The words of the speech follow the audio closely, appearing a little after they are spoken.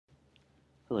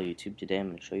Hello YouTube, today I'm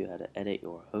going to show you how to edit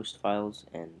your host files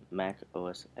in Mac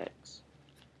OS X.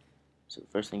 So the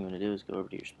first thing you want to do is go over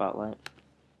to your Spotlight,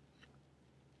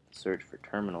 search for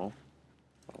terminal.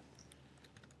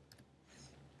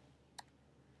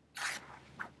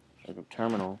 Under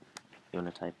terminal, you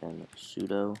want to type in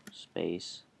sudo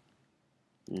space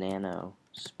nano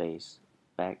space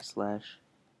 /private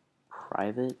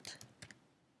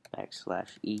 /etc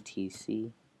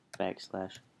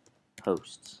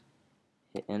 /hosts.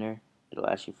 Hit enter. It'll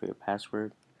ask you for your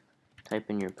password. Type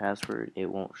in your password. It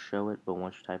won't show it, but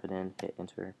once you type it in, hit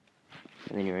enter,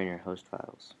 and then you're in your host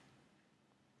files.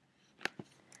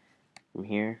 From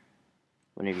here,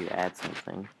 whenever you add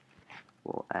something,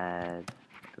 we'll add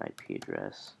an IP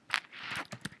address.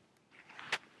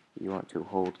 You want to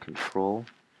hold Control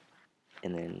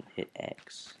and then hit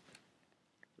X.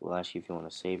 It will ask you if you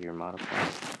want to save your modified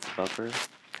buffer.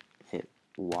 Hit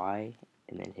Y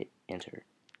and then hit enter,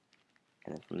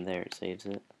 and then from there it saves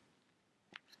it,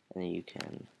 and then you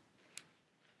can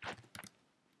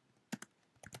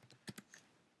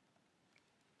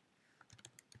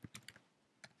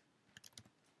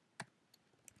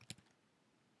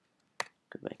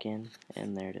go back in,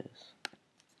 and there it is.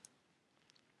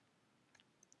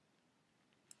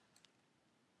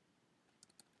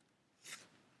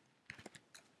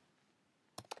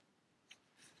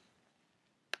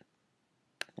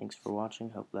 Thanks for watching,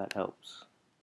 hope that helps.